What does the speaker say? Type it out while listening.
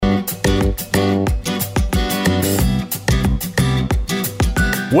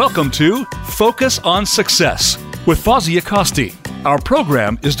Welcome to Focus on Success with Fawzia Kosti. Our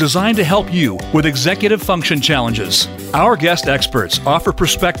program is designed to help you with executive function challenges. Our guest experts offer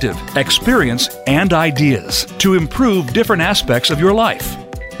perspective, experience, and ideas to improve different aspects of your life.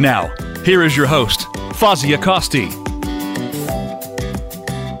 Now, here is your host, Fawzia Kosti.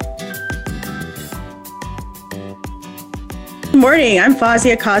 Good morning. I'm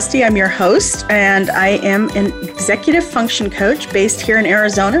Fawzia Kosti. I'm your host, and I am an executive function coach based here in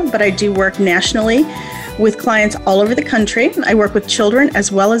Arizona, but I do work nationally with clients all over the country. I work with children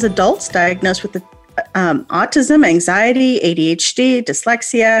as well as adults diagnosed with autism, anxiety, ADHD,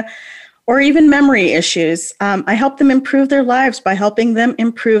 dyslexia, or even memory issues. I help them improve their lives by helping them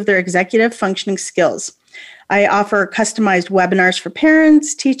improve their executive functioning skills. I offer customized webinars for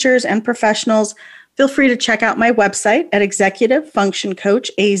parents, teachers, and professionals. Feel free to check out my website at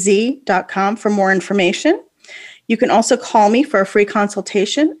executivefunctioncoachaz.com for more information. You can also call me for a free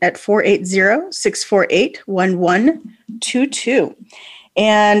consultation at 480-648-1122.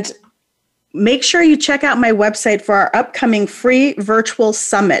 And make sure you check out my website for our upcoming free virtual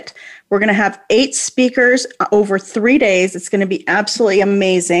summit. We're going to have 8 speakers over 3 days. It's going to be absolutely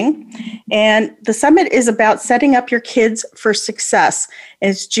amazing. And the summit is about setting up your kids for success.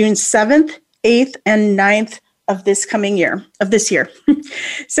 It's June 7th, 8th, and 9th of this year.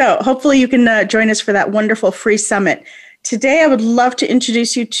 So hopefully you can join us for that wonderful free summit. Today, I would love to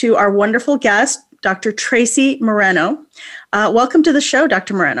introduce you to our wonderful guest, Dr. Tracy Moreno. Welcome to the show,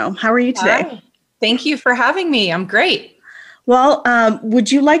 Dr. Moreno. How are you today? Hi. Thank you for having me. I'm great. Well,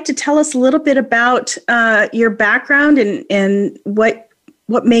 would you like to tell us a little bit about your background and what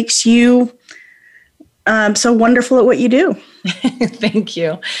makes you so wonderful at what you do? Thank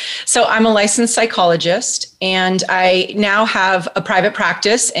you. So I'm a licensed psychologist, and I now have a private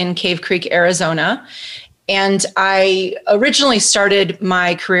practice in Cave Creek, Arizona. And I originally started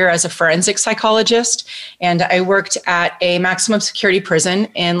my career as a forensic psychologist, and I worked at a maximum security prison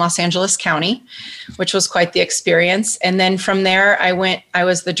in Los Angeles County, which was quite the experience. And then from there, I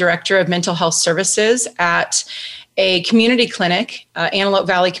was the director of mental health services at a community clinic, Antelope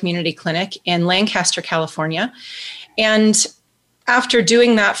Valley Community Clinic in Lancaster, California. And after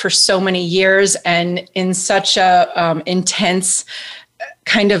doing that for so many years and in such a intense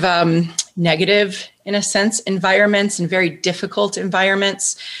kind of negative, in a sense, environments and very difficult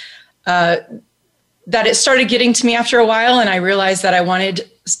environments, that it started getting to me after a while. And I realized that I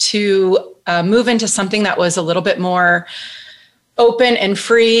wanted to move into something that was a little bit more open and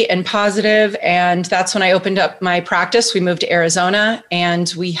free and positive. And that's when I opened up my practice. We moved to Arizona,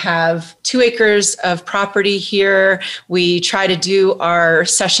 and we have 2 acres of property here. We try to do our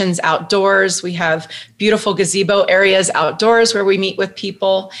sessions outdoors. We have beautiful gazebo areas outdoors where we meet with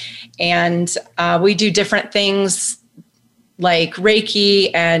people. And we do different things like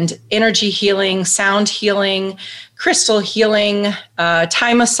Reiki and energy healing, sound healing, crystal healing,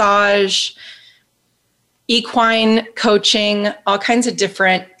 Thai massage, equine coaching, all kinds of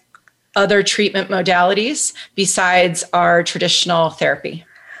different other treatment modalities besides our traditional therapy.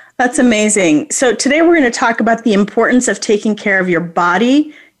 That's amazing. So today we're going to talk about the importance of taking care of your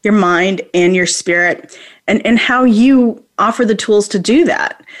body, your mind, and your spirit, and how you offer the tools to do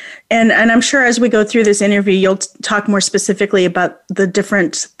that. And I'm sure as we go through this interview, you'll talk more specifically about the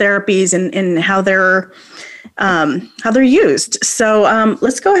different therapies and how they're used. So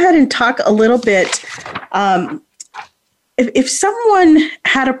let's go ahead and talk a little bit. If someone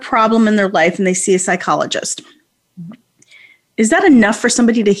had a problem in their life and they see a psychologist, is that enough for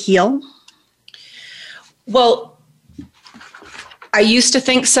somebody to heal? Well, I used to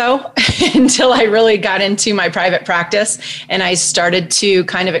think so until I really got into my private practice and I started to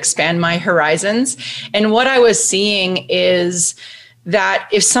kind of expand my horizons. And what I was seeing is that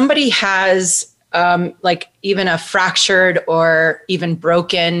if somebody has like even a fractured or even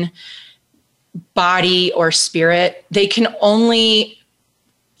broken body or spirit, they can only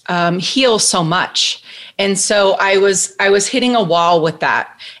heal so much. And so I was hitting a wall with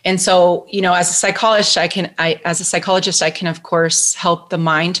that. And so, as a psychologist, I can of course help the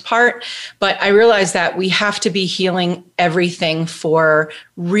mind part, but I realized that we have to be healing everything for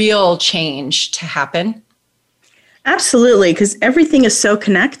real change to happen. Absolutely, because everything is so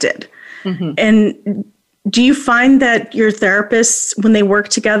connected. Mm-hmm. And do you find that your therapists, when they work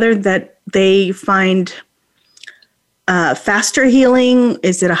together, that they find faster healing?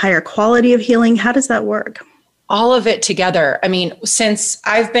 Is it a higher quality of healing? How does that work? All of it together. I mean, since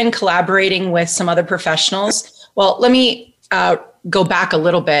I've been collaborating with some other professionals, well, let me go back a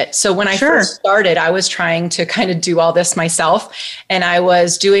little bit. So when I first started, I was trying to kind of do all this myself. And I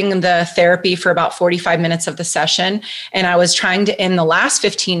was doing the therapy for about 45 minutes of the session. And I was trying to end the last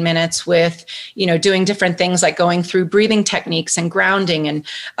 15 minutes with, doing different things like going through breathing techniques and grounding and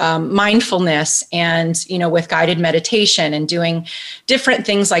mindfulness and, with guided meditation and doing different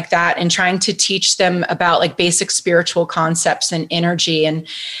things like that and trying to teach them about like basic spiritual concepts and energy. And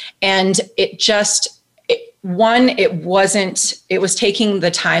it just, it was taking the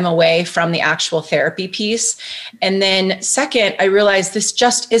time away from the actual therapy piece. And then second, I realized this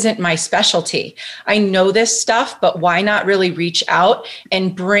just isn't my specialty. I know this stuff, but why not really reach out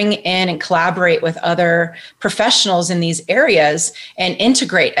and bring in and collaborate with other professionals in these areas and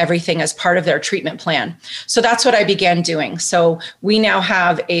integrate everything as part of their treatment plan? So that's what I began doing. So we now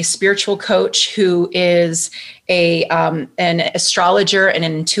have a spiritual coach who is an astrologer and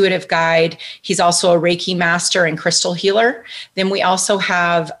an intuitive guide. He's also a Reiki master and crystal healer. Then we also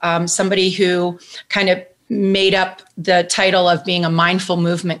have somebody who kind of made up the title of being a mindful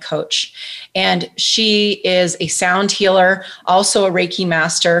movement coach. And she is a sound healer, also a Reiki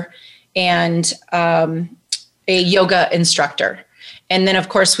master, and a yoga instructor. And then, of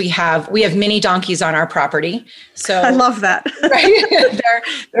course, we have mini donkeys on our property. So I love that. Right?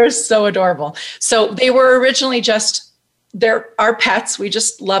 They're so adorable. So they were originally they're our pets. We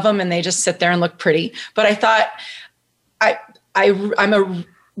just love them and they just sit there and look pretty. But I thought I'm a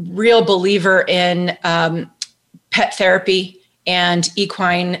real believer in pet therapy and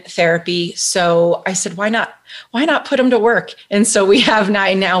equine therapy. So I said, why not put them to work? And so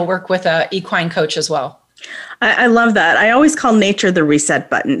I now work with an equine coach as well. I love that. I always call nature the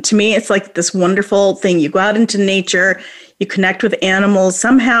reset button. To me, it's like this wonderful thing. You go out into nature, you connect with animals.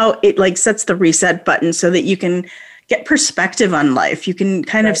 Somehow it like sets the reset button so that you can get perspective on life. You can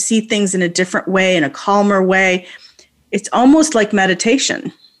kind of see things in a different way, in a calmer way. It's almost like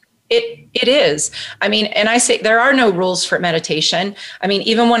meditation. It is. I mean, and I say there are no rules for meditation. I mean,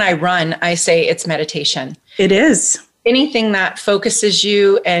 even when I run, I say it's meditation. It is. Anything that focuses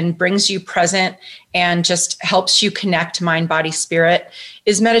you and brings you present and just helps you connect mind, body, spirit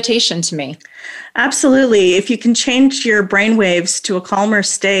is meditation to me. Absolutely. If you can change your brain waves to a calmer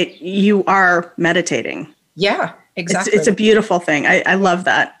state, you are meditating. Yeah, exactly. It's a beautiful thing. I love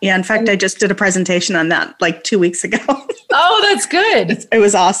that. Yeah. In fact, I just did a presentation on that like 2 weeks ago. Oh, that's good. It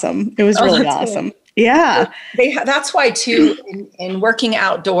was awesome. It was really awesome. Good. Yeah. That's why too, in working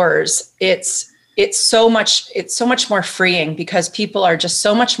outdoors, it's so much more freeing because people are just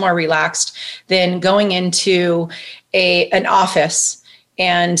so much more relaxed than going into an office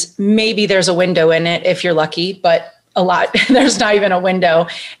and maybe there's a window in it if you're lucky, but there's not even a window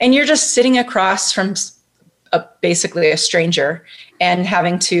and you're just sitting across from basically a stranger and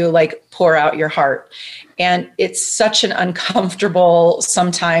having to like pour out your heart. And it's such an uncomfortable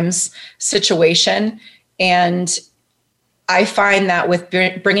sometimes situation. And I find that with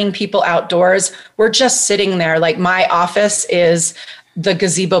bringing people outdoors, we're just sitting there. Like my office is the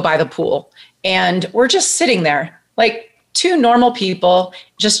gazebo by the pool. And we're just sitting there like two normal people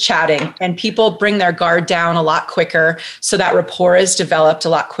just chatting. And people bring their guard down a lot quicker. So that rapport is developed a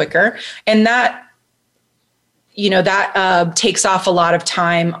lot quicker. And that takes off a lot of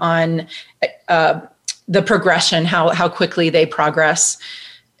time on the progression, how quickly they progress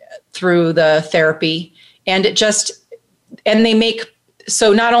through the therapy. And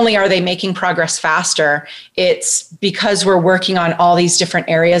so not only are they making progress faster, it's because we're working on all these different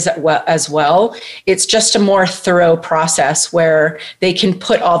areas as well. It's just a more thorough process where they can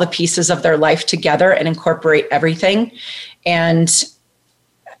put all the pieces of their life together and incorporate everything. And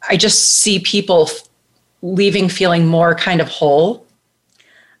I just see people leaving feeling more kind of whole.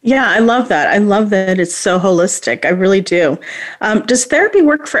 Yeah, I love that. I love that it's so holistic. I really do. Does therapy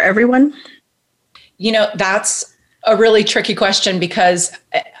work for everyone? That's a really tricky question because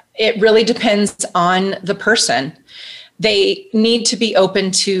it really depends on the person. They need to be open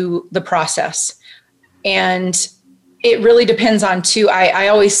to the process. And it really depends on too. I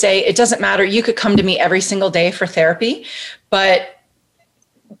always say it doesn't matter. You could come to me every single day for therapy, but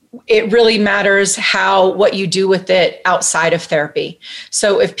it really matters what you do with it outside of therapy.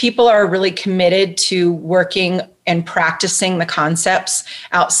 So if people are really committed to working and practicing the concepts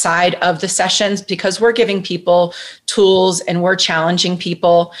outside of the sessions, because we're giving people tools and we're challenging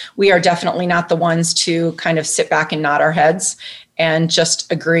people, we are definitely not the ones to kind of sit back and nod our heads and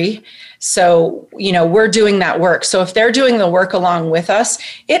just agree. So, we're doing that work. So if they're doing the work along with us,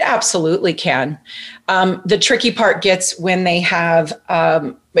 it absolutely can. The tricky part gets when they have,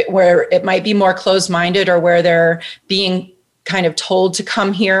 where it might be more closed-minded or where they're being kind of told to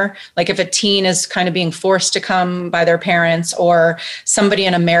come here. Like if a teen is kind of being forced to come by their parents, or somebody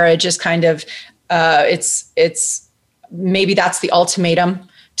in a marriage is kind of, it's maybe that's the ultimatum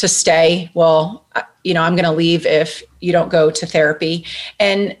to stay. Well, I'm going to leave if you don't go to therapy.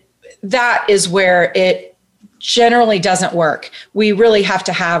 And that is where it generally doesn't work. We really have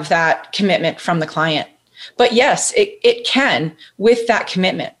to have that commitment from the client. But yes, it can with that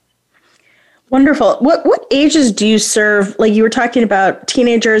commitment. Wonderful. What ages do you serve? Like you were talking about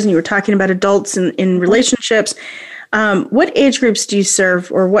teenagers and you were talking about adults in relationships. What age groups do you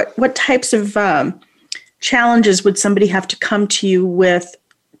serve, or what types of challenges would somebody have to come to you with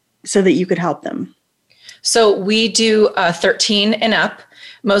so that you could help them? So we do 13 and up,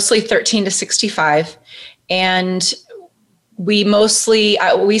 mostly 13 to 65. And we mostly,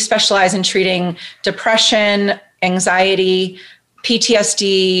 we specialize in treating depression, anxiety,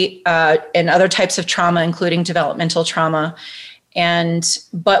 PTSD, and other types of trauma, including developmental trauma.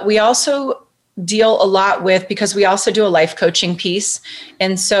 But we also deal a lot with, because we also do a life coaching piece.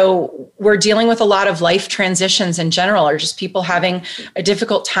 And so we're dealing with a lot of life transitions in general, or just people having a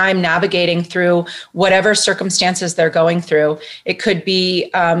difficult time navigating through whatever circumstances they're going through. It could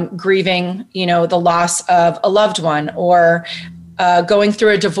be grieving, the loss of a loved one, or going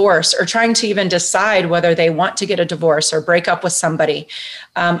through a divorce, or trying to even decide whether they want to get a divorce or break up with somebody.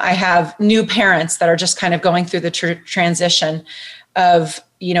 I have new parents that are just kind of going through the transition of,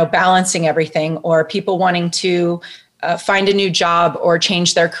 balancing everything, or people wanting to find a new job or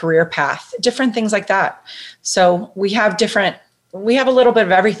change their career path, different things like that. So we have a little bit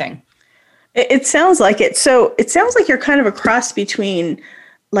of everything. It sounds like it. So it sounds like you're kind of a cross between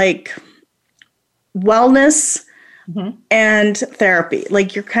like wellness and therapy.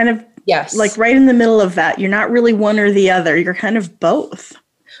 Like you're kind of like right in the middle of that. You're not really one or the other. You're kind of both.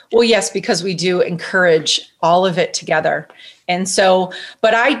 Well, yes, because we do encourage all of it together. And so,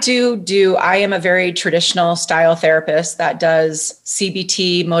 but I am a very traditional style therapist that does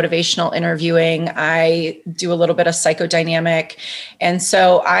CBT, motivational interviewing. I do a little bit of psychodynamic. And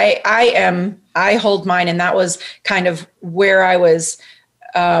so I hold mine. And that was kind of where I was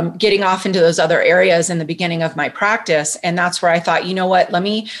getting off into those other areas in the beginning of my practice. And that's where I thought, you know what,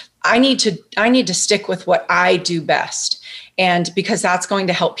 I need to stick with what I do best. And because that's going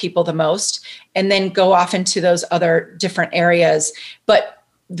to help people the most, and then go off into those other different areas. But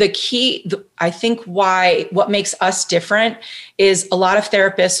the key, I think what makes us different is a lot of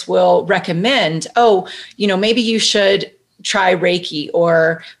therapists will recommend, maybe you should try Reiki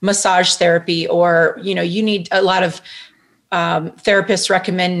or massage therapy, or, you need a lot of therapists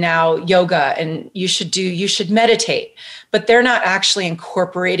recommend now yoga, and you should meditate, but they're not actually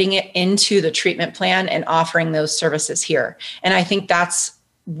incorporating it into the treatment plan and offering those services here. And I think that's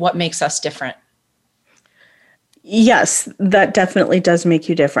what makes us different. Yes, that definitely does make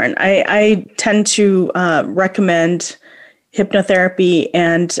you different. I tend to recommend hypnotherapy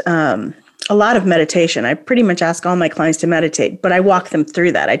and a lot of meditation. I pretty much ask all my clients to meditate, but I walk them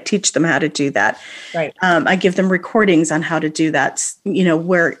through that. I teach them how to do that. Right. I give them recordings on how to do that,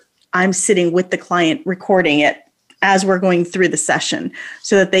 where I'm sitting with the client recording it as we're going through the session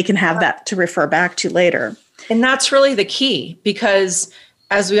so that they can have that to refer back to later. And that's really the key, because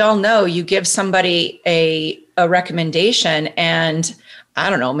as we all know, you give somebody a recommendation, and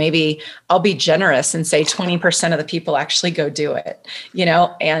I don't know, maybe I'll be generous and say 20% of the people actually go do it,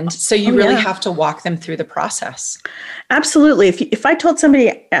 and so you really have to walk them through the process. Absolutely. If I told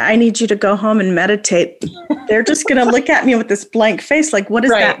somebody, I need you to go home and meditate, they're just going to look at me with this blank face. Like, what does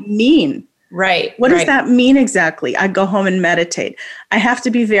that mean? Right. What does that mean exactly? I go home and meditate. I have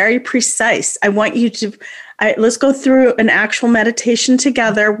to be very precise. I want you to, let's go through an actual meditation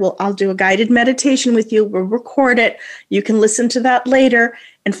together. I'll do a guided meditation with you. We'll record it. You can listen to that later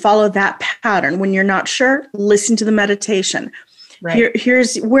and follow that pattern. When you're not sure, listen to the meditation. Right.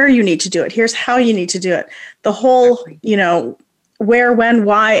 Here's where you need to do it. Here's how you need to do it. The whole, where, when,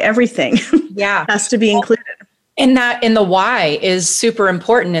 why, everything has to be included. And the why is super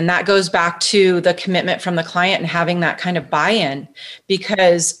important. And that goes back to the commitment from the client and having that kind of buy-in,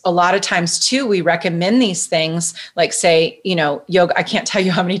 because a lot of times too, we recommend these things like, say, yoga. I can't tell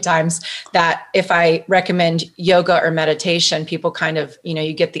you how many times that if I recommend yoga or meditation, people kind of,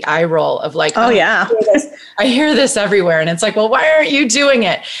 you get the eye roll of like, oh yeah, I hear this everywhere. And it's like, well, why aren't you doing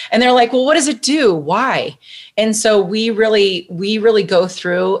it? And they're like, well, what does it do? Why? And so we really go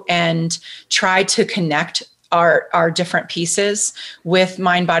through and try to connect our different pieces with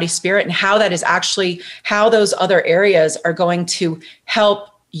mind, body, spirit, and how that is actually how those other areas are going to help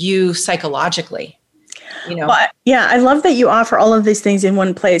you psychologically. Well, yeah, I love that you offer all of these things in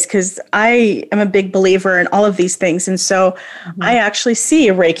one place because I am a big believer in all of these things. And so I actually see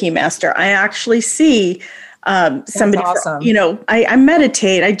a Reiki master. I actually see somebody, awesome. I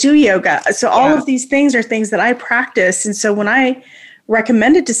meditate, I do yoga. So all of these things are things that I practice. And so when I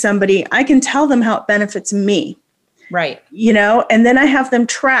recommend it to somebody, I can tell them how it benefits me. Right. And then I have them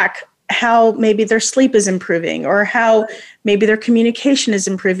track how maybe their sleep is improving or how maybe their communication is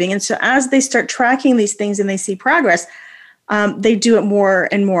improving. And so as they start tracking these things and they see progress, they do it more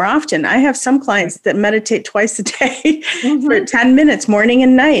and more often. I have some clients that meditate twice a day for 10 minutes, morning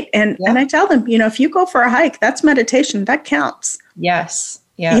and night. And I tell them, if you go for a hike, that's meditation, that counts. Yes.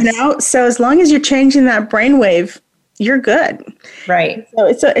 Yes. So as long as you're changing that brainwave, you're good. Right. So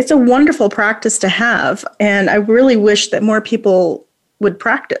it's a wonderful practice to have. And I really wish that more people would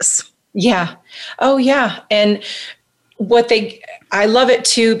practice. Yeah. Oh, yeah. And I love it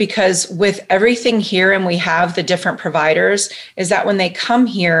too, because with everything here and we have the different providers, is that when they come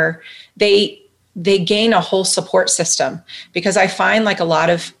here, they gain a whole support system, because I find like a lot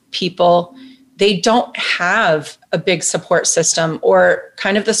of people, they don't have a big support system, or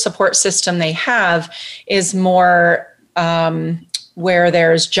kind of the support system they have is more where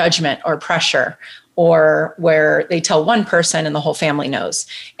there's judgment or pressure, or where they tell one person and the whole family knows,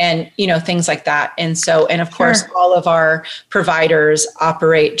 and, things like that. And so, and of course, all of our providers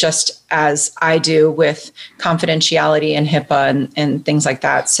operate just as I do with confidentiality and HIPAA and things like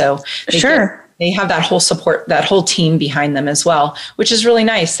that. So they have that whole support, that whole team behind them as well, which is really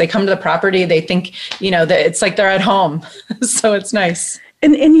nice. They come to the property, they think, that it's like they're at home. So it's nice.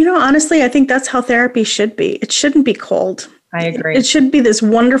 And honestly, I think that's how therapy should be. It shouldn't be cold. I agree. It should be this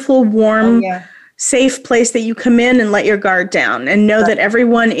wonderful, warm, safe place that you come in and let your guard down and know that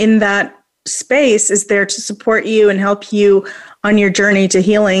everyone in that space is there to support you and help you on your journey to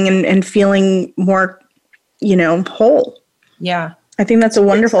healing and feeling more, whole. Yeah. I think that's a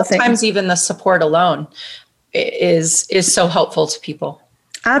wonderful thing. Sometimes even the support alone is so helpful to people.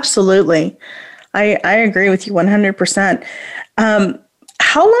 Absolutely. I agree with you 100%.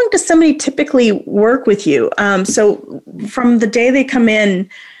 How long does somebody typically work with you? So from the day they come in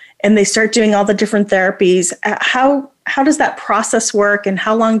and they start doing all the different therapies, how does that process work, and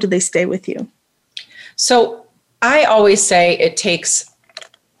how long do they stay with you? So I always say it takes,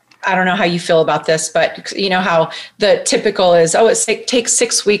 I don't know how you feel about this, but you know how the typical is, it takes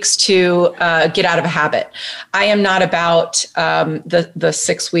 6 weeks to get out of a habit. I am not about the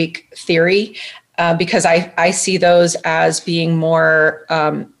 6 week theory, because I see those as being more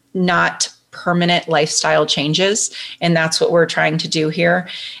not permanent lifestyle changes. And that's what we're trying to do here.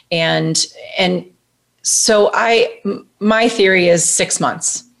 And so my theory is 6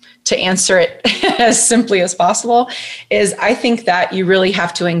 months. To answer it as simply as possible, is I think that you really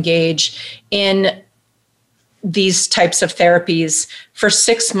have to engage in these types of therapies for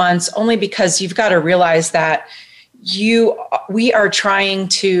 6 months, only because you've got to realize that we are trying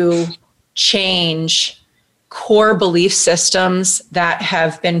to change core belief systems that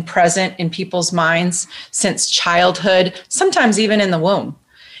have been present in people's minds since childhood, sometimes even in the womb.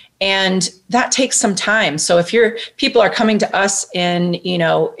 And that takes some time. So if people are coming to us in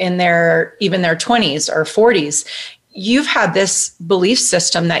their 20s or 40s, you've had this belief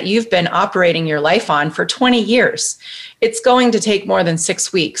system that you've been operating your life on for 20 years. It's going to take more than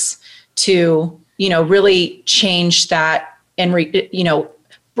 6 weeks to, really change that. And,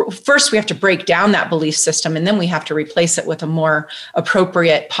 first we have to break down that belief system, and then we have to replace it with a more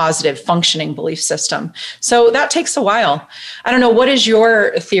appropriate, positive, functioning belief system. So that takes a while. I don't know. What is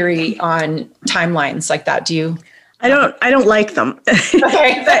your theory on timelines like that? Do you? I don't like them.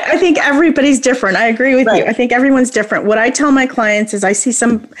 Okay. I think everybody's different. I agree with you. I think everyone's different. What I tell my clients is I see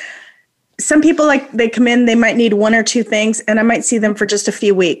some people, like, they come in, they might need 1 or 2 things, and I might see them for just a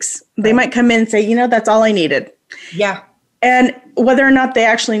few weeks. They might come in and say, that's all I needed. Yeah. And whether or not they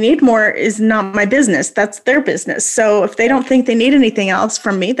actually need more is not my business. That's their business. So if they don't think they need anything else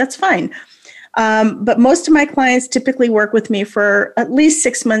from me, that's fine. But most of my clients typically work with me for at least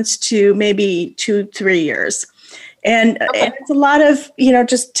 6 months to maybe 2-3 years. And it's a lot of,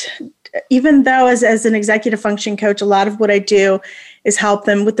 just, even though as an executive function coach, a lot of what I do is help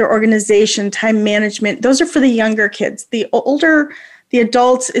them with their organization, time management. Those are for the younger kids. The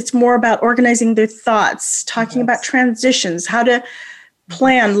adults, it's more about organizing their thoughts, talking about transitions, how to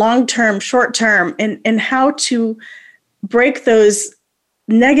plan long-term, short-term, and how to break those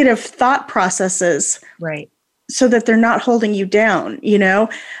negative thought processes, right, so that they're not holding you down.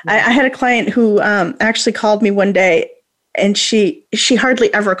 I had a client who actually called me one day, and she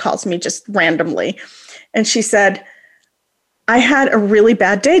hardly ever calls me, just randomly. And she said, I had a really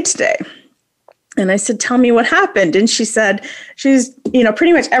bad day today. And I said, tell me what happened. And she said,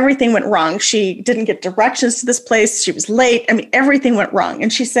 pretty much everything went wrong. She didn't get directions to this place. She was late. I mean, everything went wrong.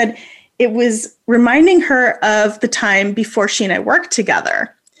 And she said it was reminding her of the time before she and I worked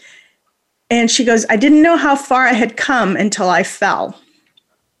together. And she goes, I didn't know how far I had come until I fell.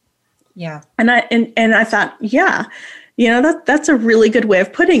 Yeah. And I thought, yeah, that's a really good way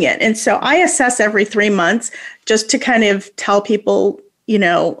of putting it. And so I assess every 3 months just to kind of tell people,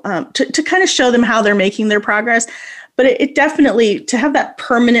 to kind of show them how they're making their progress. But it definitely, to have that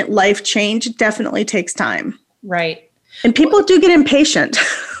permanent life change, it definitely takes time. Right. And people do get impatient.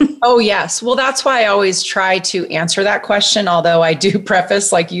 Oh, yes. Well, that's why I always try to answer that question. Although I do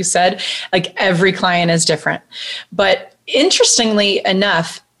preface, like you said, like every client is different. But interestingly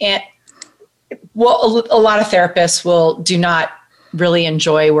enough, a lot of therapists do not really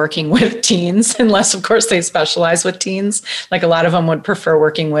enjoy working with teens, unless of course they specialize with teens. Like a lot of them would prefer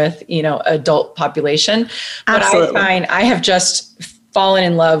working with, adult population. But Absolutely. I find I have just fallen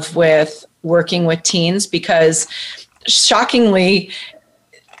in love with working with teens because shockingly,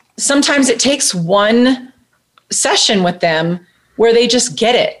 sometimes it takes one session with them where they just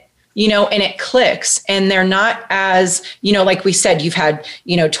get it. And it clicks, and they're not as, like we said, you've had,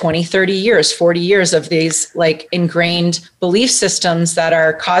 20, 30 years, 40 years of these like ingrained belief systems that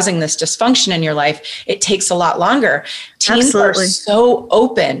are causing this dysfunction in your life. It takes a lot longer. Teens Absolutely. are so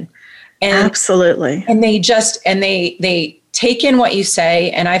open and Absolutely. And they take in what you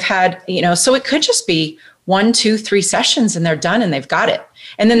say. And I've had, so it could just be 1, 2, 3 sessions and they're done and they've got it.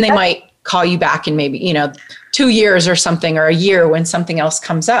 And then they might call you back in maybe, 2 years or something, or a year when something else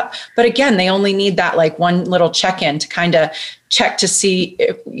comes up. But again, they only need that like one little check-in to kind of check to see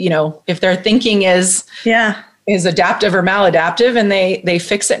if, if their thinking is adaptive or maladaptive, and they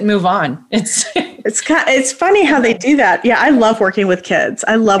fix it and move on. It's funny how they do that. Yeah, I love working with kids.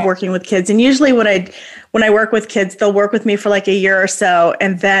 Working with kids. And usually when I work with kids, they'll work with me for like a year or so.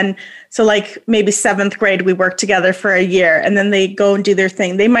 And then, so like maybe 7th grade, we work together for a year, and then they go and do their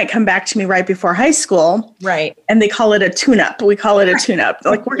thing. They might come back to me right before high school. Right. And they call it a tune-up. We call it a tune-up.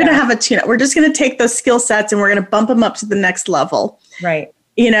 Like, we're going to have a tune-up. We're just going to take those skill sets and we're going to bump them up to the next level. Right.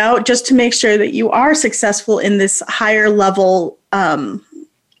 Just to make sure that you are successful in this higher level,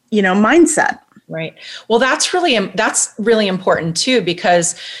 mindset. Right. Well, that's really important too,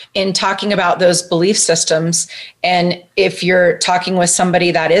 because in talking about those belief systems, and if you're talking with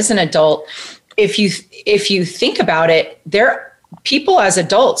somebody that is an adult, if you think about it, people as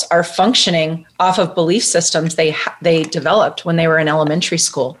adults are functioning off of belief systems they developed when they were in elementary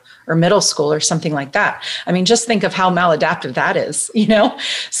school or middle school or something like that. I mean, just think of how maladaptive that is,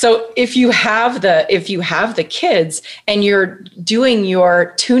 So if you have the kids and you're doing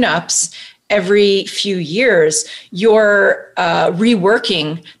your tune-ups every few years, you're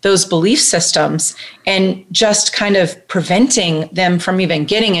reworking those belief systems and just kind of preventing them from even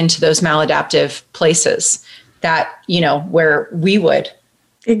getting into those maladaptive places that, where we would.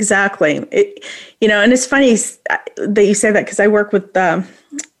 Exactly. And it's funny that you say that, because I work with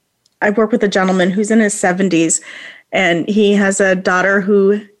a gentleman who's in his 70s, and he has a daughter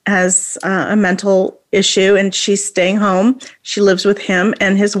who has a mental issue, and she's staying home. She lives with him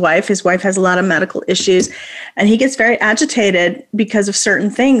and his wife. His wife has a lot of medical issues, and he gets very agitated because of certain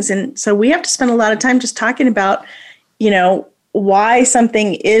things. And so we have to spend a lot of time just talking about, why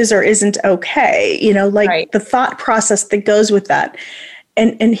something is or isn't okay, Right. The thought process that goes with that.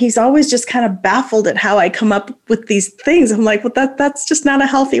 And he's always just kind of baffled at how I come up with these things. I'm like, well, that's just not a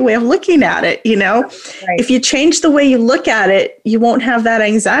healthy way of looking at it. Right. If you change the way you look at it, you won't have that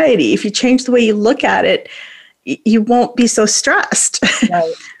anxiety. If you change the way you look at it, you won't be so stressed.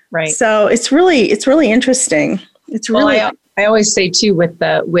 Right. So it's really interesting. It's really. Well, I always say too,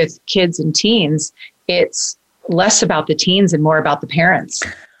 with kids and teens, it's less about the teens and more about the parents.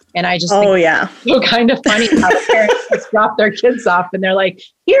 And I just think it's so kind of funny how parents just drop their kids off and they're like,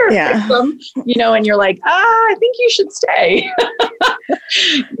 here, fix them, and you're like, I think you should stay,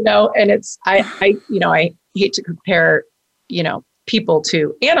 and it's, I hate to compare, people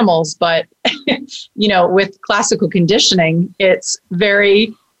to animals, but, with classical conditioning, it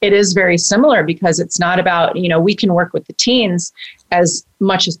is very similar, because it's not about, we can work with the teens as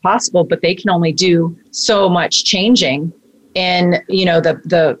much as possible, but they can only do so much changing. And,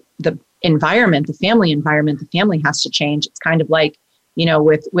 the environment, the family has to change. It's kind of like,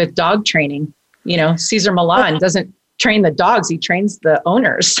 with dog training, Cesar Millan doesn't train the dogs. He trains the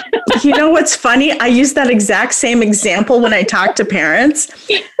owners. You know what's funny? I use that exact same example when I talk to parents.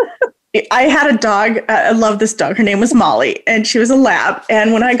 I had a dog. I love this dog. Her name was Molly, and she was a lab.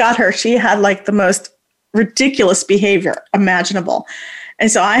 And when I got her, she had like the most ridiculous behavior imaginable.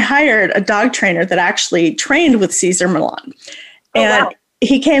 And so I hired a dog trainer that actually trained with Cesar Millan. And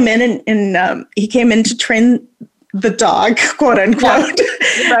he came in and he came in to train the dog, quote unquote.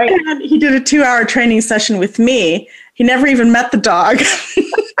 Yeah, right. And he did a 2-hour training session with me. He never even met the dog.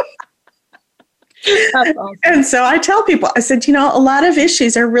 That's awesome. And so I tell people, I said, a lot of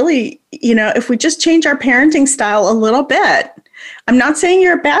issues are really, if we just change our parenting style a little bit. I'm not saying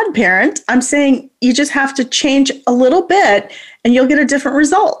you're a bad parent. I'm saying you just have to change a little bit and you'll get a different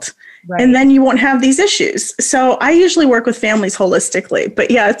result. Right. And then you won't have these issues. So I usually work with families holistically.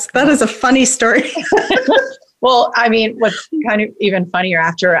 But yeah, that is a funny story. Well, I mean, what's kind of even funnier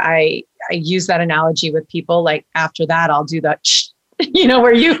after I use that analogy with people, like after that, I'll do the,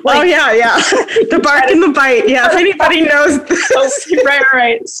 where you like. Oh, yeah. The bark and the bite. Yeah. If anybody knows this.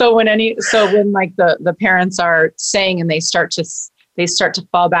 Right. So when like the parents are saying and they start to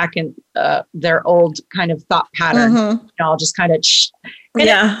fall back in their old kind of thought pattern, I'll just kind of, and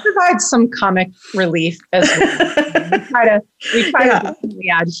it provides some comic relief as well. We try to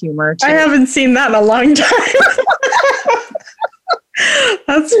add humor to I haven't seen that in a long time.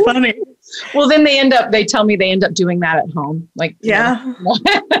 That's funny. Well, then they tell me they end up doing that at home, like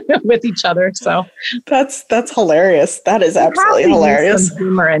with each other. So that's hilarious. That is absolutely hilarious. Some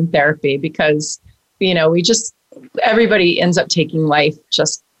humor in therapy because everybody ends up taking life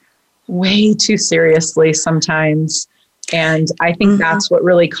just way too seriously sometimes. And I think that's what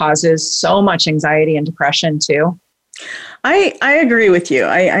really causes so much anxiety and depression too. I agree with you.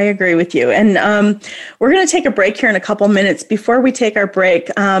 I agree with you. And we're going to take a break here in a couple minutes. Before we take our break,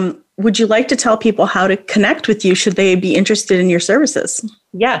 would you like to tell people how to connect with you should they be interested in your services?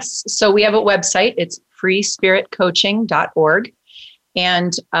 Yes. So we have a website. It's freespiritcoaching.org.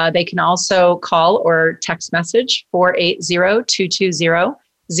 And they can also call or text message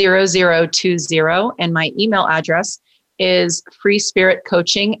 480-220-0020. And my email address is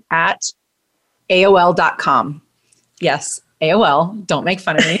freespiritcoaching@AOL.com. Yes, AOL. Don't make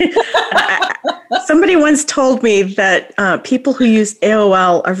fun of me. Somebody once told me that people who use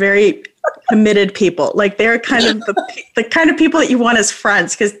AOL are very committed people. Like they're kind of the kind of people that you want as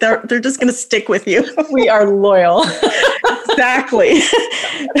friends because they're just going to stick with you. We are loyal. Exactly.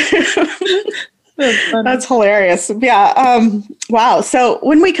 That's hilarious. Yeah. Wow. So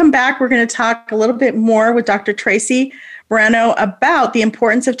when we come back, we're going to talk a little bit more with Dr. Tracy Moreno about the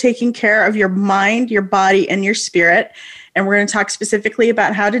importance of taking care of your mind, your body, and your spirit. And we're going to talk specifically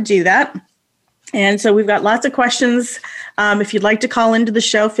about how to do that. And so we've got lots of questions. If you'd like to call into the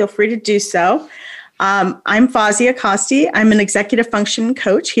show, feel free to do so. I'm Fazia Costi. I'm an executive function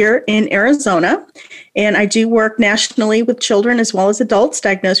coach here in Arizona. And I do work nationally with children as well as adults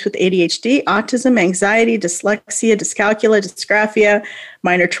diagnosed with ADHD, autism, anxiety, dyslexia, dyscalculia, dysgraphia,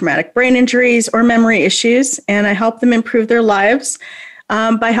 minor traumatic brain injuries, or memory issues. And I help them improve their lives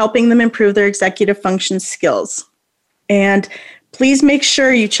by helping them improve their executive function skills. And please make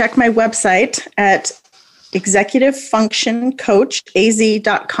sure you check my website at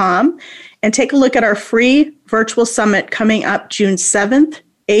executivefunctioncoachaz.com and take a look at our free virtual summit coming up June 7th,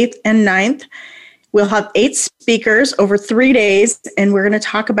 8th, and 9th. We'll have 8 speakers over 3 days, and we're going to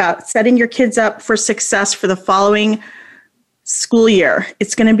talk about setting your kids up for success for the following school year.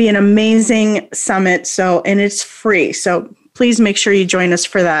 It's going to be an amazing summit, and it's free. So please make sure you join us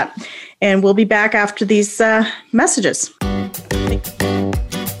for that. And we'll be back after these messages.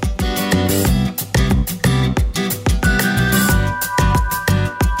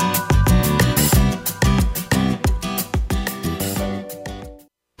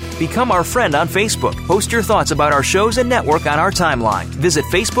 Become our friend on Facebook. Post your thoughts about our shows and network on our timeline. Visit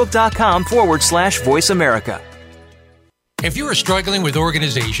facebook.com/Voice America. If you are struggling with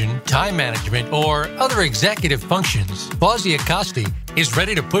organization, time management, or other executive functions, Fazia Costi is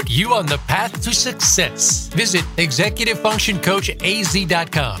ready to put you on the path to success. Visit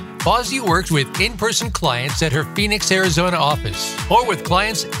executivefunctioncoachaz.com. Fazia works with in-person clients at her Phoenix, Arizona office, or with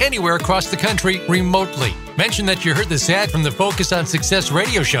clients anywhere across the country remotely. Mention that you heard this ad from the Focus on Success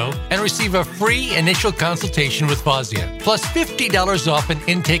radio show and receive a free initial consultation with Fazia, plus $50 off an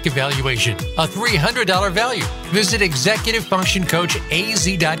intake evaluation, a $300 value. Visit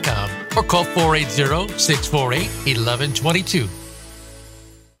executivefunctioncoachaz.com or call 480-648-1122.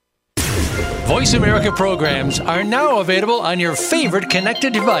 Voice America programs are now available on your favorite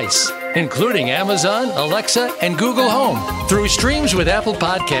connected device, including Amazon, Alexa, and Google Home. Through streams with Apple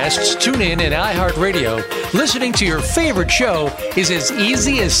Podcasts, TuneIn, and iHeartRadio, listening to your favorite show is as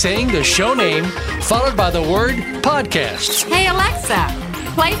easy as saying the show name followed by the word podcast. Hey, Alexa,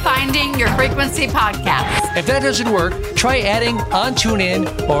 play Finding Your Frequency podcast. If that doesn't work, try adding on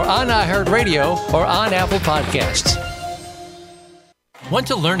TuneIn or on iHeartRadio or on Apple Podcasts. Want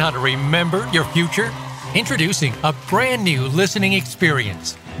to learn how to remember your future? Introducing a brand new listening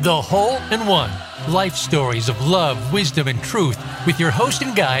experience, The Hole in One. Life stories of love, wisdom, and truth with your host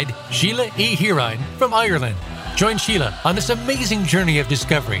and guide, Sheila E. Hirine from Ireland. Join Sheila on this amazing journey of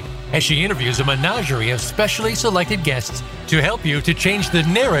discovery as she interviews a menagerie of specially selected guests to help you to change the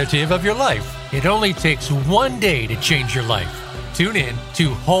narrative of your life. It only takes one day to change your life. Tune in to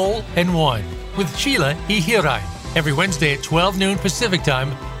Hole in One with Sheila E. Hirine every Wednesday at 12 noon Pacific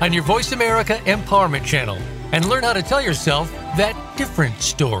Time on your Voice America Empowerment Channel, and learn how to tell yourself that different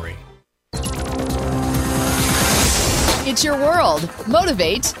story. It's your world.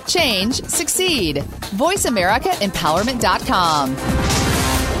 Motivate, change, succeed.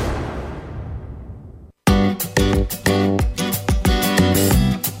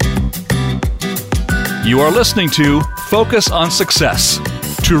 You are listening to Focus on Success.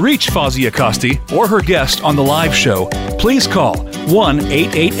 To reach Fawzia Kosti or her guest on the live show, please call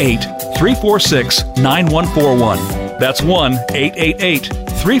 1-888-346-9141. That's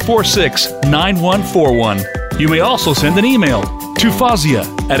 1-888-346-9141. You may also send an email to Fawzia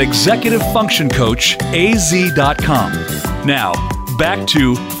at executivefunctioncoachaz.com. Now, back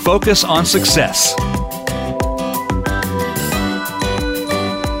to Focus on Success.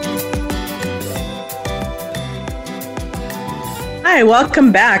 Hi,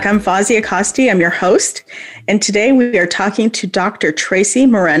 welcome back. I'm Fawzia Kosti. I'm your host. And today we are talking to Dr. Tracy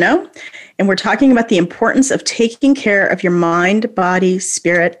Moreno. And we're talking about the importance of taking care of your mind, body,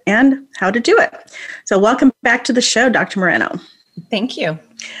 spirit, and how to do it. So welcome back to the show, Dr. Moreno. Thank you.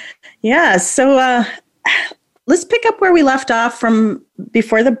 Yeah, so let's pick up where we left off from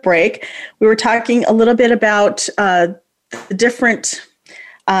before the break. We were talking a little bit about the different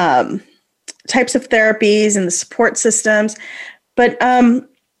types of therapies and the support systems. But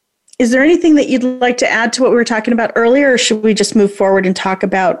is there anything that you'd like to add to what we were talking about earlier, or should we just move forward and talk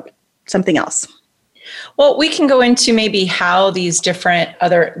about something else? Well, we can go into maybe how these different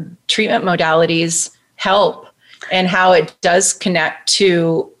other treatment modalities help and how it does connect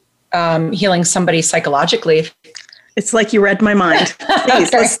to healing somebody psychologically. It's like you read my mind. Please,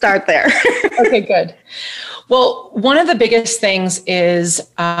 okay. Let's start there. Okay, good. Well, one of the biggest things is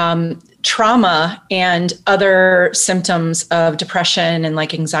trauma and other symptoms of depression and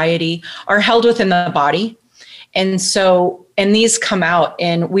like anxiety are held within the body. And so, and these come out,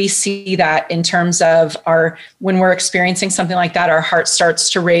 and we see that in terms of when we're experiencing something like that, our heart starts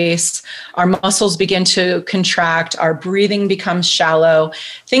to race, our muscles begin to contract, our breathing becomes shallow,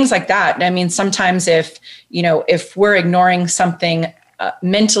 things like that. I mean, sometimes if we're ignoring something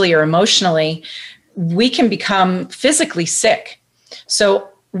mentally or emotionally, we can become physically sick. So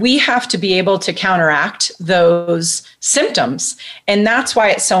we have to be able to counteract those symptoms. And that's why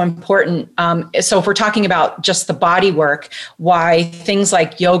it's so important. So if we're talking about just the body work, why things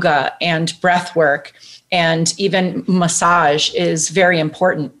like yoga and breath work and even massage is very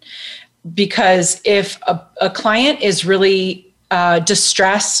important. Because if a client is really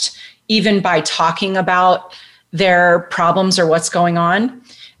distressed, even by talking about their problems or what's going on,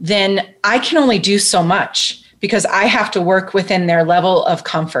 then I can only do so much, because I have to work within their level of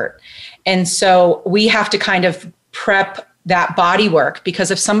comfort. And so we have to kind of prep that body work, because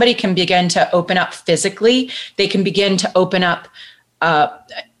if somebody can begin to open up physically, they can begin to open up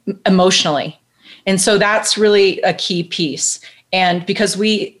emotionally. And so that's really a key piece. And because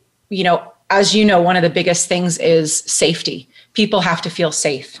we, as you know, one of the biggest things is safety. People have to feel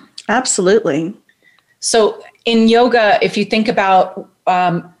safe. Absolutely. So in yoga, if you think about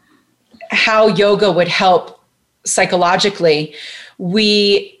how yoga would help psychologically,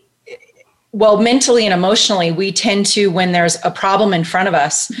 mentally and emotionally, we tend to, when there's a problem in front of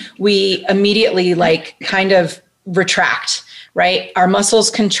us, we immediately kind of retract, right? Our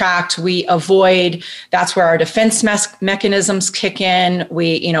muscles contract, we avoid, that's where our defense mechanisms kick in.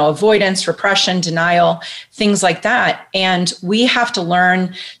 We, avoidance, repression, denial, things like that. And we have to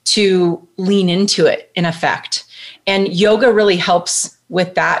learn to lean into it, in effect. And yoga really helps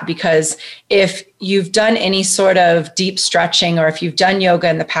with that, because if you've done any sort of deep stretching, or if you've done yoga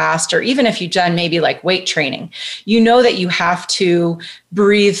in the past, or even if you've done maybe like weight training, you know that you have to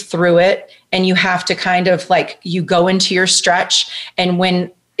breathe through it, and you have to kind of you go into your stretch, and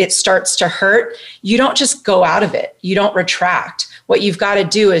when it starts to hurt, you don't just go out of it. You don't retract. What you've got to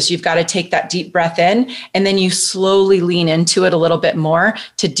do is you've got to take that deep breath in, and then you slowly lean into it a little bit more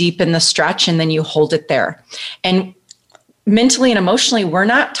to deepen the stretch, and then you hold it there. And mentally and emotionally, we're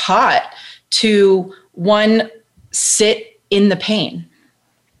not taught to, one, sit in the pain.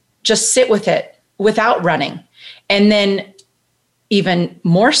 Just sit with it without running. And then even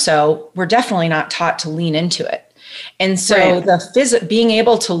more so, we're definitely not taught to lean into it. And so being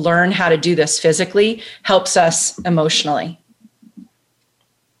able to learn how to do this physically helps us emotionally.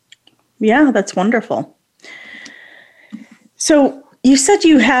 Yeah, that's wonderful. So you said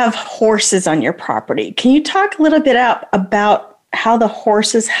you have horses on your property. Can you talk a little bit about how the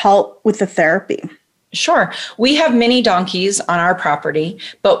horses help with the therapy? Sure. We have many donkeys on our property,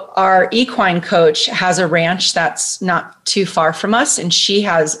 but our equine coach has a ranch that's not too far from us, and she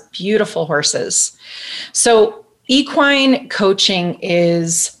has beautiful horses. So equine coaching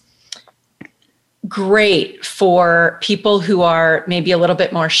is great for people who are maybe a little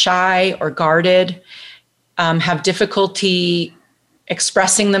bit more shy or guarded, have difficulty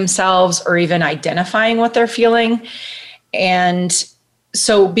expressing themselves or even identifying what they're feeling. And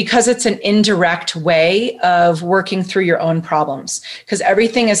so because it's an indirect way of working through your own problems, because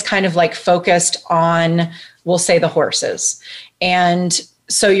everything is kind of like focused on, we'll say, the horses. And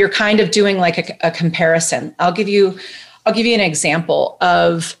so you're kind of doing like a comparison. I'll give you an example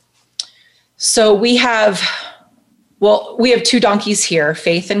of, so we have two donkeys here,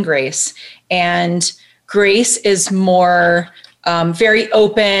 Faith and Grace. And Grace is more very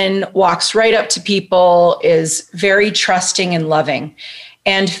open, walks right up to people, is very trusting and loving.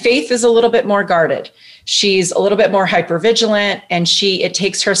 And Faith is a little bit more guarded. She's a little bit more hypervigilant, and it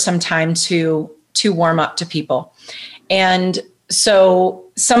takes her some time to warm up to people. And so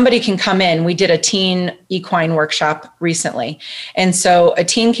somebody can come in. We did a teen equine workshop recently. And so a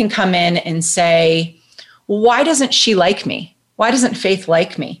teen can come in and say, why doesn't she like me? Why doesn't Faith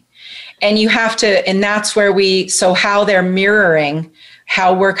like me? And you have to, and that's where how they're mirroring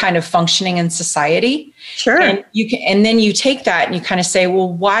how we're kind of functioning in society. Sure. And then you take that and you kind of say,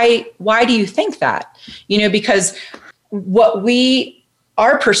 well, why do you think that? Because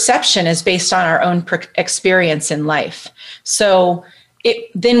our perception is based on our own experience in life. So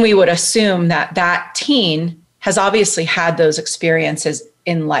then we would assume that teen has obviously had those experiences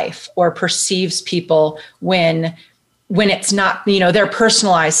in life, or perceives people when it's not, they're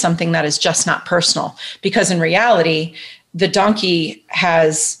personalized something that is just not personal. Because in reality, the donkey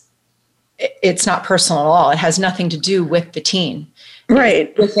it's not personal at all. It has nothing to do with the teen. Right.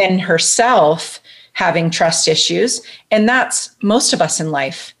 It's within herself having trust issues. And that's most of us in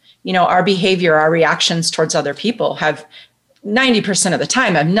life. Our behavior, our reactions towards other people have 90% of the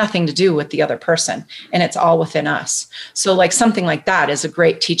time have nothing to do with the other person. And it's all within us. So like something like that is a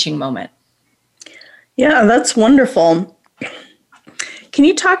great teaching moment. Yeah, that's wonderful. Can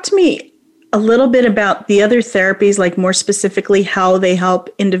you talk to me a little bit about the other therapies, like more specifically how they help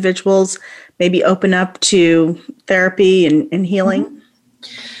individuals maybe open up to therapy and healing?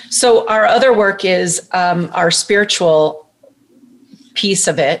 Mm-hmm. So our other work is our spiritual piece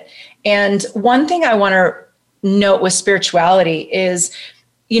of it. And one thing I want to note with spirituality is,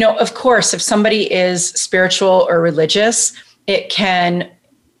 of course, if somebody is spiritual or religious, it can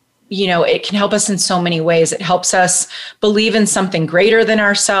help us in so many ways. It helps us believe in something greater than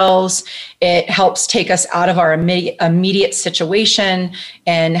ourselves. It helps take us out of our immediate situation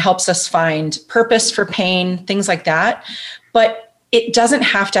and helps us find purpose for pain, things like that. But it doesn't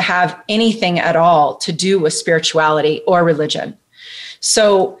have to have anything at all to do with spirituality or religion.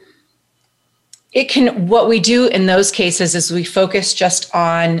 So what we do in those cases is we focus just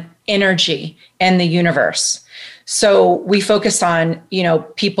on energy and the universe. So we focus on,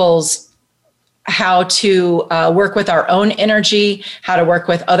 how to work with our own energy, how to work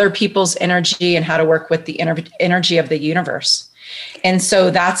with other people's energy, and how to work with the energy of the universe. And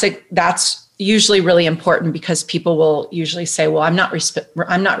so that's usually really important, because people will usually say, well, I'm not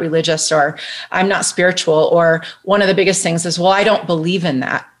religious, or I'm not spiritual. Or one of the biggest things is, well, I don't believe in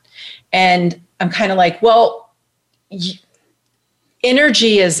that. And I'm kind of like, well,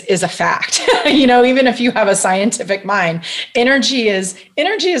 energy is a fact. Even if you have a scientific mind, energy is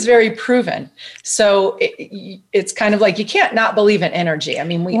very proven. So it's kind of like, you can't not believe in energy. I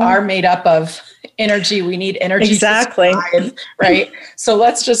mean, we are made up of energy. We need energy. Exactly. To survive, right? So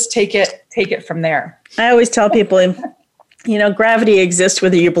let's just take it from there. I always tell people, gravity exists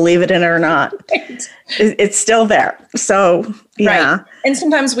whether you believe it in or not. Right. It's still there. So, yeah. Right. And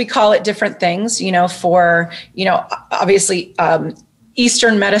sometimes we call it different things, for, obviously,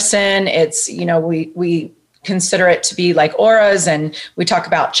 Eastern medicine, it's, we consider it to be like auras, and we talk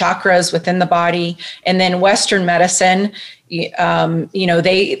about chakras within the body. And then Western medicine,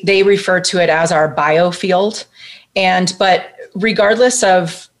 they refer to it as our biofield. But regardless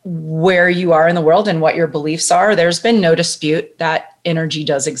of where you are in the world and what your beliefs are, there's been no dispute that energy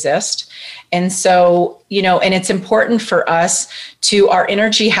does exist. And so, and it's important for us our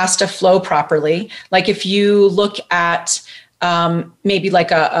energy has to flow properly. Like if you look at maybe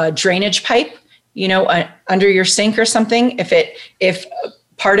like a drainage pipe, under your sink or something, if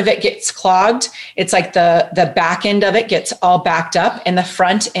part of it gets clogged, it's like the back end of it gets all backed up and the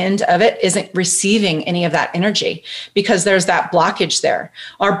front end of it isn't receiving any of that energy because there's that blockage there.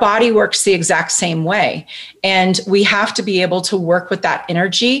 Our body works the exact same way. And we have to be able to work with that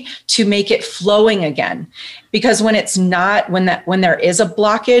energy to make it flowing again. Because when it's not, when there is a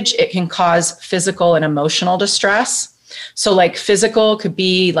blockage, it can cause physical and emotional distress. So like physical could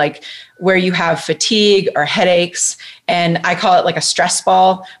be like where you have fatigue or headaches. And I call it like a stress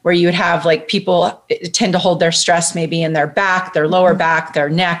ball, where you would have like people tend to hold their stress maybe in their back, their lower back, their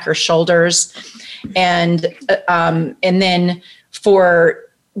neck or shoulders. And then for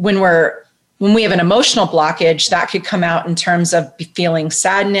when we have an emotional blockage, that could come out in terms of feeling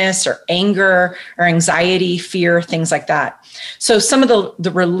sadness or anger or anxiety, fear, things like that. So some of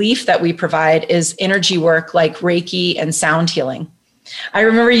the relief that we provide is energy work like Reiki and sound healing. I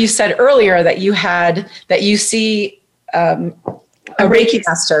remember you said earlier that you see a Reiki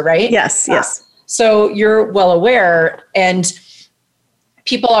master, right? Yes, yes. So you're well aware, and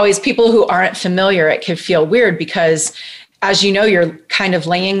people who aren't familiar, it could feel weird because, as you know, you're kind of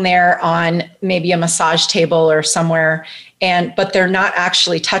laying there on maybe a massage table or somewhere, but they're not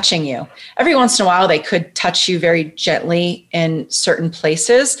actually touching you. Every once in a while, they could touch you very gently in certain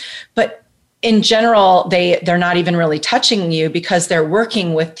places, but in general, they're not even really touching you because they're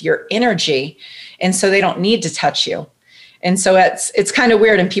working with your energy, and so they don't need to touch you. And so it's kind of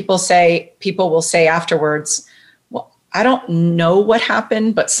weird, and people will say afterwards, well, I don't know what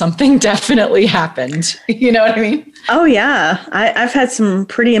happened, but something definitely happened. You know what I mean? Oh, yeah. I've had some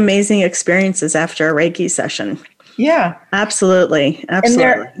pretty amazing experiences after a Reiki session. Yeah. Absolutely. Absolutely.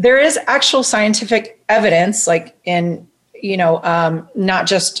 And there is actual scientific evidence, like in, not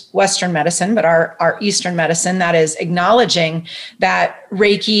just Western medicine, but our Eastern medicine, that is acknowledging that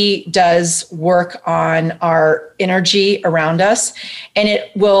Reiki does work on our energy around us. And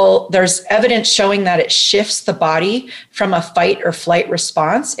there's evidence showing that it shifts the body from a fight or flight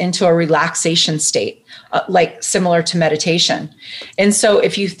response into a relaxation state, like similar to meditation. And so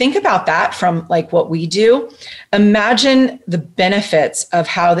if you think about that from like what we do, imagine the benefits of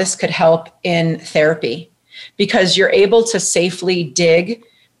how this could help in therapy. Because you're able to safely dig.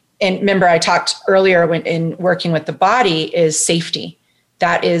 And remember, I talked earlier in working with the body is safety.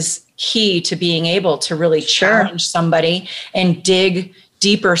 That is key to being able to really challenge somebody and dig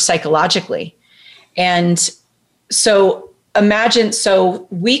deeper psychologically. And so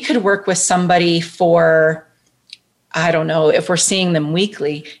we could work with somebody for, I don't know, if we're seeing them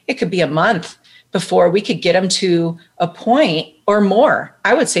weekly, it could be a month before we could get them to a point or more.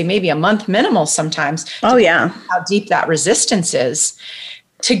 I would say maybe a month minimal sometimes. Oh, yeah. How deep that resistance is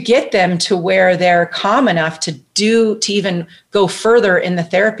to get them to where they're calm enough to even go further in the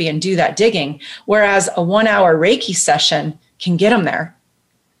therapy and do that digging. Whereas a 1-hour Reiki session can get them there.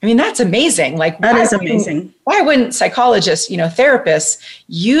 I mean, that's amazing. Like that is amazing. Why wouldn't psychologists, therapists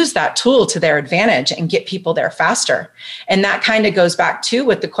use that tool to their advantage and get people there faster? And that kind of goes back to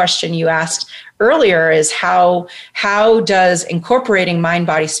what the question you asked earlier is how does incorporating mind,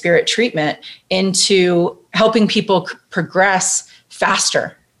 body, spirit treatment into helping people progress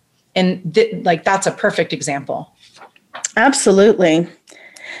faster? And that's a perfect example. Absolutely.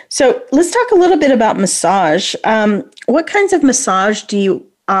 So let's talk a little bit about massage. What kinds of massage do you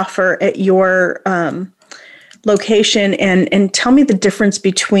offer at your location, and tell me the difference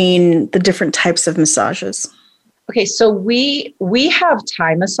between the different types of massages? Okay, so we have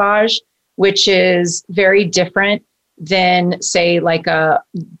Thai massage, which is very different than, say, like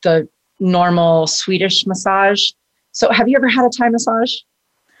the normal Swedish massage. So have you ever had a Thai massage?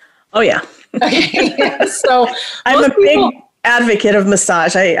 Oh, yeah. Okay. Yeah, so I'm a big advocate of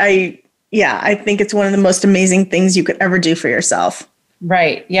massage. I think it's one of the most amazing things you could ever do for yourself.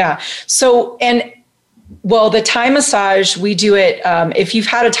 Right. Yeah. So, the Thai massage, we do it. If you've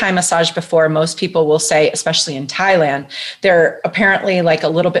had a Thai massage before, most people will say, especially in Thailand, they're apparently like a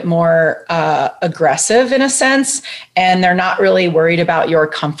little bit more aggressive in a sense, and they're not really worried about your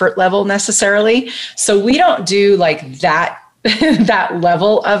comfort level necessarily. So we don't do like that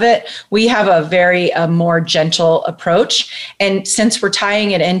level of it. We have a more gentle approach. And since we're tying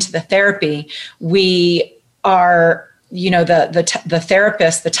it into the therapy, we are, the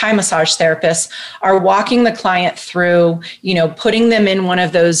therapist, the Thai massage therapists are walking the client through, putting them in one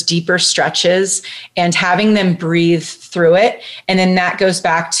of those deeper stretches and having them breathe through it. And then that goes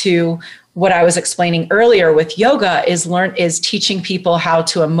back to what I was explaining earlier with yoga is teaching people how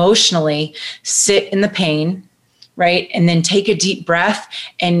to emotionally sit in the pain, right? And then take a deep breath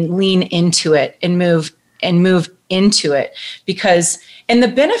and lean into it and move into it. And the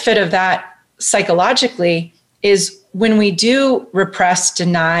benefit of that psychologically is when we do repress,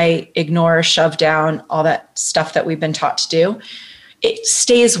 deny, ignore, shove down, all that stuff that we've been taught to do, it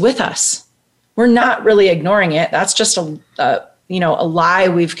stays with us. We're not really ignoring it. That's just a lie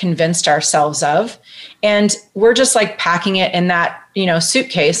we've convinced ourselves of. And we're just like packing it in that,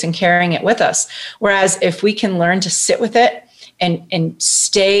 suitcase and carrying it with us. Whereas if we can learn to sit with it and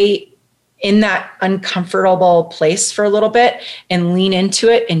stay in that uncomfortable place for a little bit and lean into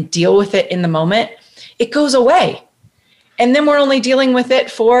it and deal with it in the moment, it goes away. And then we're only dealing with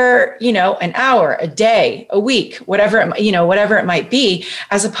it for, an hour, a day, a week, whatever it might be,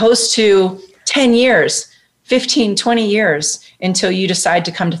 as opposed to 10 years, 15, 20 years until you decide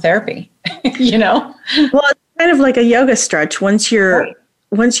to come to therapy, Well, it's kind of like a yoga stretch. Once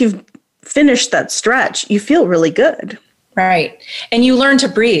you've finished that stretch, you feel really good. Right. And you learn to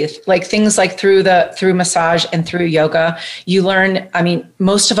breathe, like things like through massage and through yoga, you learn,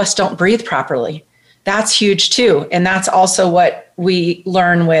 most of us don't breathe properly. That's huge too. And that's also what we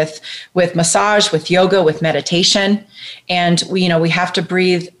learn with massage, with yoga, with meditation. And we have to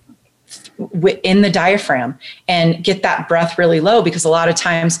breathe in the diaphragm and get that breath really low, because a lot of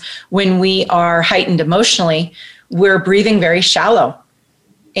times when we are heightened emotionally, we're breathing very shallow.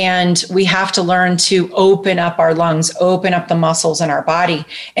 And we have to learn to open up our lungs, open up the muscles in our body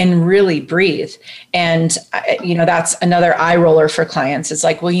and really breathe. And, that's another eye roller for clients. It's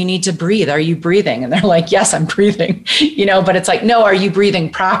like, well, you need to breathe. Are you breathing? And they're like, yes, I'm breathing, but it's like, no, are you breathing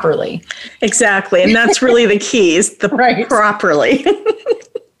properly? Exactly. And that's really the key, is the right. Properly.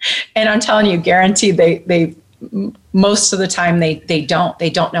 And I'm telling you, guaranteed, they most of the time they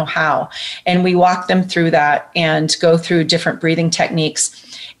don't know how. And we walk them through that and go through different breathing techniques.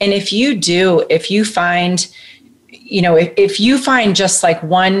 And if you find just like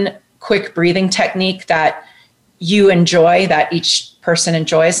one quick breathing technique that you enjoy, that each person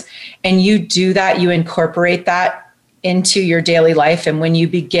enjoys, and you do that, you incorporate that into your daily life. And when you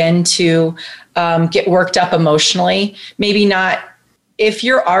begin to get worked up emotionally, maybe not, if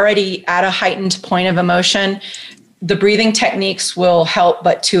you're already at a heightened point of emotion, the breathing techniques will help,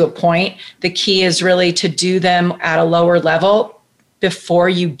 but to a point. The key is really to do them at a lower level before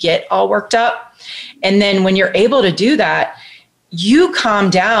you get all worked up. And then when you're able to do that, you calm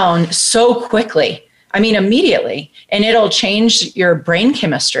down so quickly. Immediately, and it'll change your brain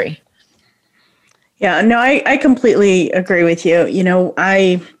chemistry. Yeah, no, I completely agree with you.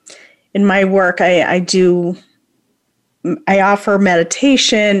 In my work, I offer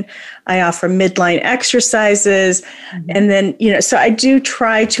meditation, I offer midline exercises, and then, so I do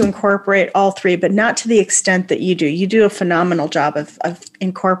try to incorporate all three, but not to the extent that you do. You do a phenomenal job of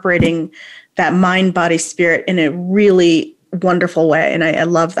incorporating that mind, body, spirit in a really wonderful way. And I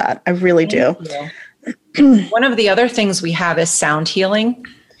love that. I really do. One of the other things we have is sound healing.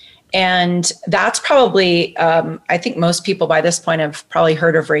 And that's probably, I think most people by this point have probably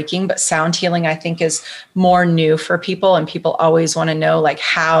heard of Reiki, but sound healing, I think, is more new for people. And people always want to know like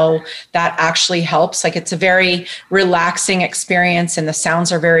how that actually helps. Like, it's a very relaxing experience and the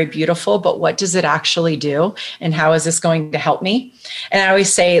sounds are very beautiful, but what does it actually do? And how is this going to help me? And I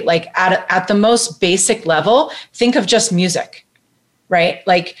always say, like, at the most basic level, think of just music. Right?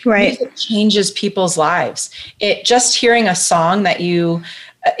 Like, music changes people's lives. Just hearing a song that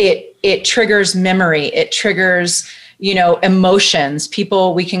it triggers memory. It triggers, emotions.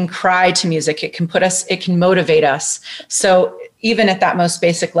 We can cry to music. It can motivate us. So even at that most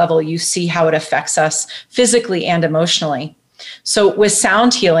basic level, you see how it affects us physically and emotionally. So with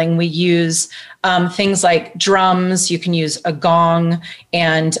sound healing, we use things like drums. You can use a gong,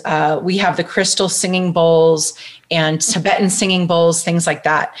 and we have the crystal singing bowls and Tibetan singing bowls, things like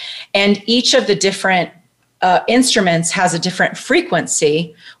that. And each of the different instruments has a different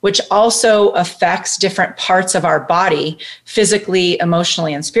frequency, which also affects different parts of our body, physically,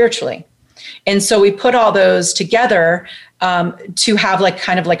 emotionally, and spiritually. And so we put all those together to have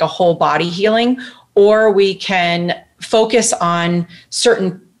kind of a whole body healing, or we can focus on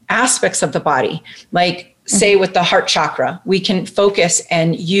certain aspects of the body. Like, say with the heart chakra, we can focus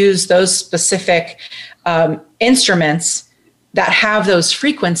and use those specific instruments that have those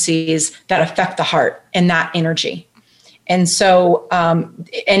frequencies that affect the heart and that energy. And so,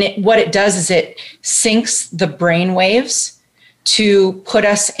 what it does is it syncs the brain waves to put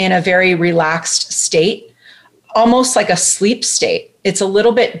us in a very relaxed state, almost like a sleep state. It's a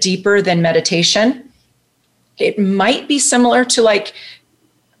little bit deeper than meditation. It might be similar to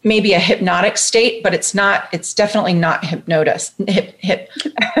maybe a hypnotic state, but it's not. It's definitely not hypnosis.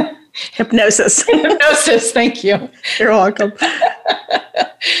 Hypnosis. Thank you. You're welcome.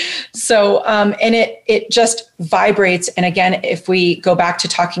 So, and it just vibrates. And again, if we go back to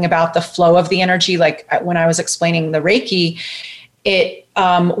talking about the flow of the energy, like when I was explaining the Reiki, it,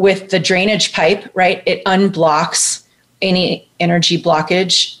 with the drainage pipe, right, it unblocks any energy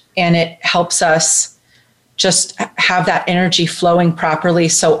blockage, and it helps us just have that energy flowing properly.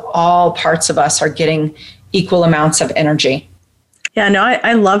 So all parts of us are getting equal amounts of energy. Yeah, no,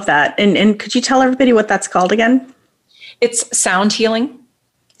 I love that. And could you tell everybody what that's called again? It's sound healing.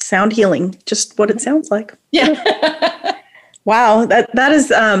 Sound healing, just what it sounds like. Yeah. Wow, that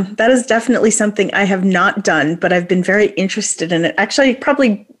is definitely something I have not done, but I've been very interested in it. Actually, I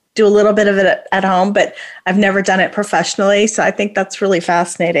probably do a little bit of it at home, but I've never done it professionally. So I think that's really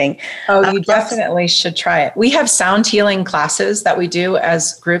fascinating. Oh, you definitely should try it. We have sound healing classes that we do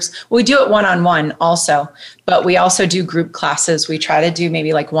as groups. We do it one-on-one also, but we also do group classes. We try to do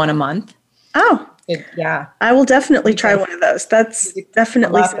maybe like one a month. Oh, yeah. I will definitely try one of those. That's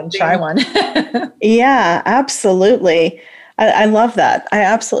definitely something. Try one. Yeah, absolutely. I love that. I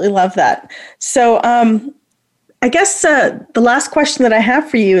absolutely love that. So, I guess the last question that I have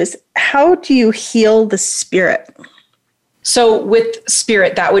for you is, how do you heal the spirit? So with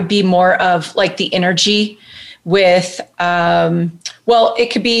spirit, that would be more of like the energy with, well,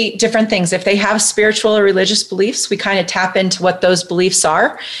 it could be different things. If they have spiritual or religious beliefs, we kind of tap into what those beliefs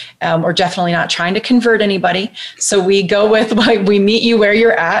are. We're definitely not trying to convert anybody. So we go with, like, we meet you where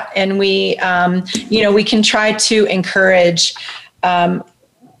you're at, and we, we can try to encourage,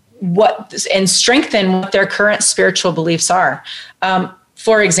 what and strengthen what their current spiritual beliefs are.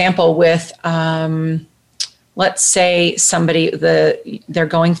 For example, with let's say somebody, they're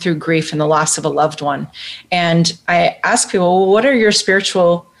going through grief and the loss of a loved one, and I ask people, well, what are your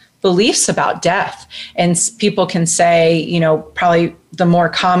spiritual beliefs about death? And people can say, probably the more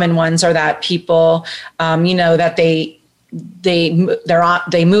common ones are that people, that they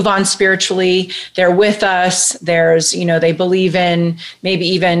move on spiritually. They're with us. There's, they believe in maybe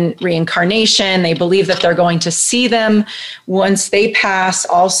even reincarnation. They believe that they're going to see them once they pass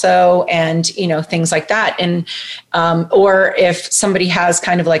also, and, things like that. And, or if somebody has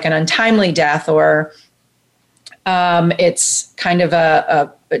kind of like an untimely death, or it's kind of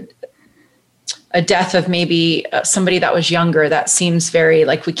a death of maybe somebody that was younger, that seems very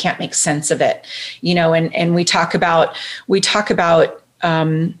like we can't make sense of it, and we talk about, well,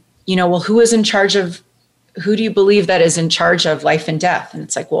 who is in charge of, who do you believe that is in charge of life and death? And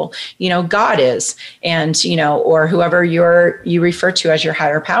it's like, well, God is, and, or whoever you refer to as your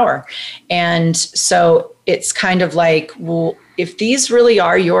higher power. And so it's kind of like, well, if these really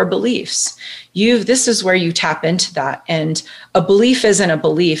are your beliefs, this is where you tap into that. And a belief isn't a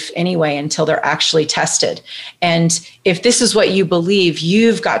belief anyway until they're actually tested. And if this is what you believe,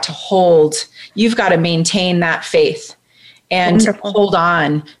 you've got to maintain that faith and hold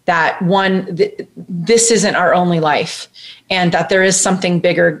on that this isn't our only life, and that there is something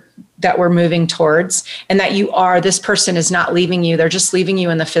bigger that we're moving towards, and that this person is not leaving you. They're just leaving you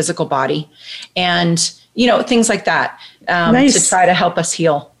in the physical body, and, things like that, to try to help us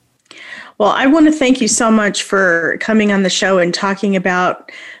heal. Well, I want to thank you so much for coming on the show and talking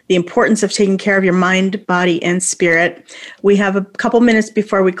about the importance of taking care of your mind, body, and spirit. We have a couple minutes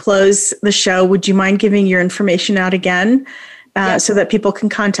before we close the show. Would you mind giving your information out again so that people can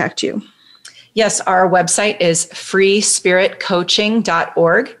contact you? Yes, our website is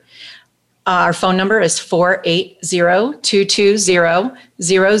freespiritcoaching.org. Our phone number is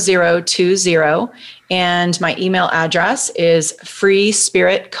 480-220-0020. And my email address is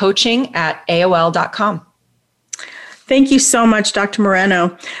freespiritcoaching@aol.com. Thank you so much, Dr.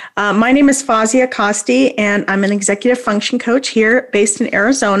 Moreno. My name is Fazia Costi, and I'm an executive function coach here based in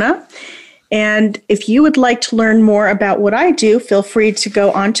Arizona. And if you would like to learn more about what I do, feel free to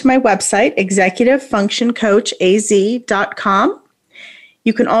go onto my website, executivefunctioncoachaz.com.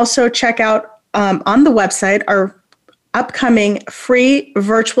 You can also check out on the website our upcoming free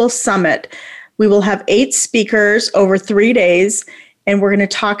virtual summit. We will have 8 speakers over 3 days, and we're going to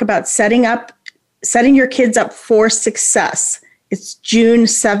talk about setting your kids up for success. It's June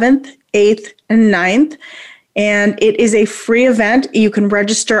 7th, 8th, and 9th, and it is a free event. You can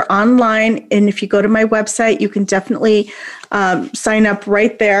register online, and if you go to my website, you can definitely sign up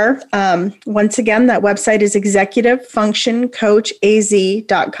right there. Once again, that website is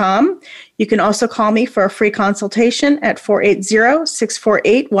executivefunctioncoachaz.com. You can also call me for a free consultation at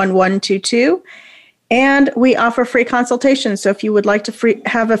 480-648-1122. And we offer free consultations. So if you would like to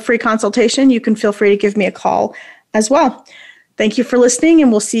have a free consultation, you can feel free to give me a call as well. Thank you for listening,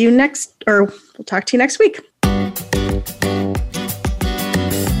 and we'll talk to you next week.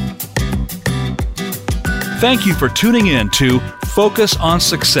 Thank you for tuning in to Focus on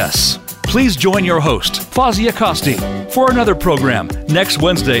Success. Please join your host, Fawzia Costi, for another program next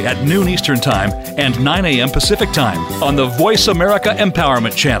Wednesday at noon Eastern Time and 9 a.m. Pacific Time on the Voice America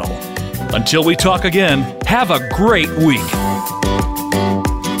Empowerment Channel. Until we talk again, have a great week.